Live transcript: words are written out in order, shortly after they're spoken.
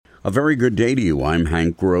A very good day to you. I'm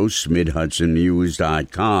Hank Gross,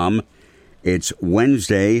 MidHudsonNews.com. It's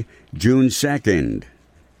Wednesday, June 2nd.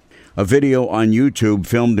 A video on YouTube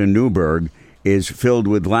filmed in Newburgh is filled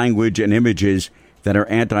with language and images that are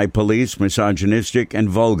anti-police, misogynistic, and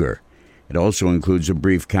vulgar. It also includes a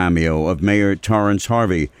brief cameo of Mayor Torrance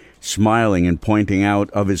Harvey smiling and pointing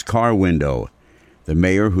out of his car window. The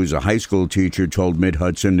mayor, who's a high school teacher, told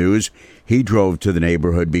Mid-Hudson News he drove to the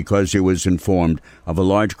neighborhood because he was informed of a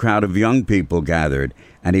large crowd of young people gathered,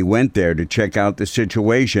 and he went there to check out the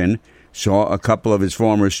situation, saw a couple of his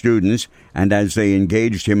former students, and as they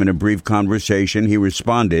engaged him in a brief conversation, he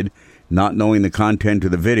responded, not knowing the content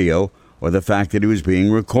of the video or the fact that he was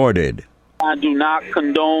being recorded. I do not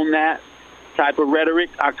condone that type of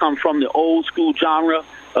rhetoric. I come from the old school genre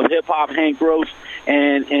of hip-hop, Hank Gross,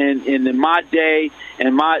 and in my day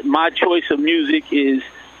and my choice of music is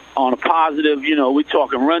on a positive, we're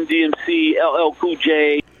talking Run DMC, LL Cool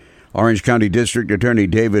J. Orange County District Attorney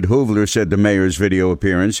David Hoovler said the mayor's video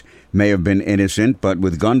appearance may have been innocent, but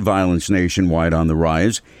with gun violence nationwide on the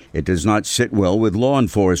rise, it does not sit well with law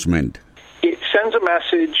enforcement. It sends a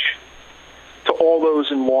message to all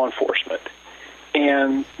those in law enforcement,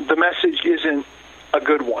 and the message isn't a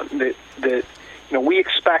good one. That we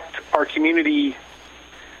expect our community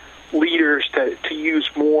leaders to use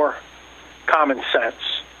more common sense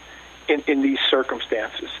in these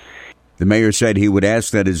circumstances. The mayor said he would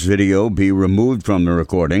ask that his video be removed from the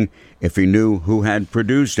recording if he knew who had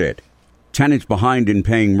produced it. Tenants behind in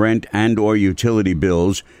paying rent and or utility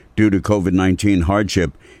bills due to COVID-19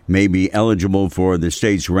 hardship may be eligible for the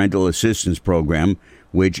state's rental assistance program,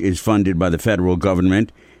 which is funded by the federal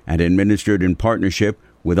government and administered in partnership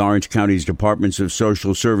with Orange County's Departments of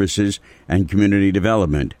Social Services and Community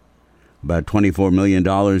Development. About $24 million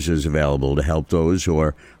is available to help those who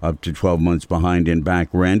are up to 12 months behind in back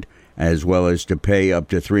rent, as well as to pay up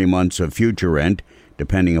to 3 months of future rent,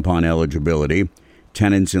 depending upon eligibility.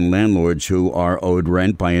 Tenants and landlords who are owed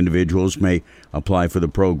rent by individuals may apply for the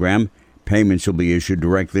program. Payments will be issued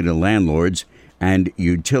directly to landlords and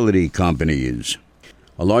utility companies.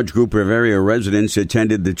 A large group of area residents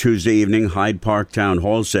attended the Tuesday evening Hyde Park Town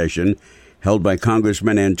Hall session held by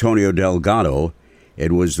Congressman Antonio Delgado.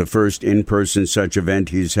 It was the first in-person such event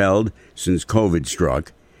he's held since COVID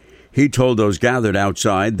struck. He told those gathered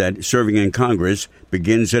outside that serving in Congress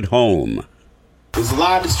begins at home. There's a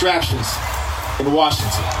lot of distractions in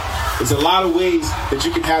Washington. There's a lot of ways that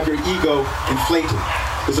you can have your ego inflated.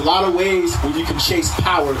 There's a lot of ways where you can chase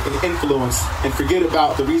power and influence and forget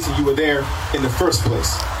about the reason you were there in the first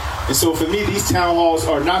place. And so for me, these town halls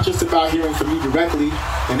are not just about hearing from you directly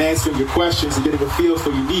and answering your questions and getting a feel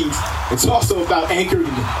for your needs. It's also about anchoring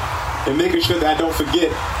me and making sure that I don't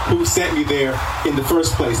forget who sent me there in the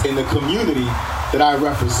first place, in the community that I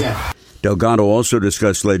represent. Delgado also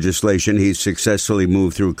discussed legislation he's successfully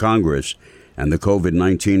moved through Congress and the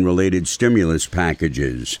COVID-19 related stimulus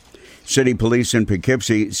packages. City police in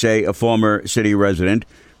Poughkeepsie say a former city resident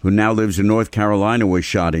who now lives in North Carolina was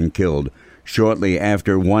shot and killed. Shortly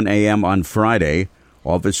after 1 a.m. on Friday,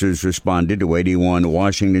 officers responded to 81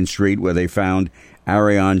 Washington Street, where they found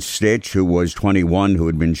Arion Stitch, who was 21, who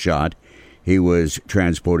had been shot. He was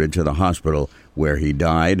transported to the hospital, where he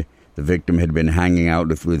died. The victim had been hanging out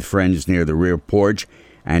with friends near the rear porch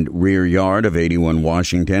and rear yard of 81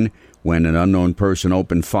 Washington when an unknown person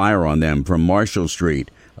opened fire on them from Marshall Street,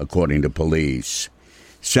 according to police.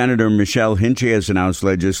 Senator Michelle Hinchey has announced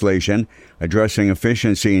legislation addressing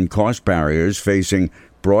efficiency and cost barriers facing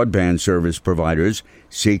broadband service providers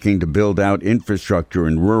seeking to build out infrastructure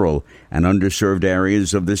in rural and underserved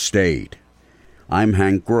areas of the state. I'm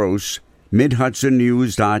Hank Gross,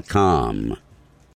 MidHudsonNews.com.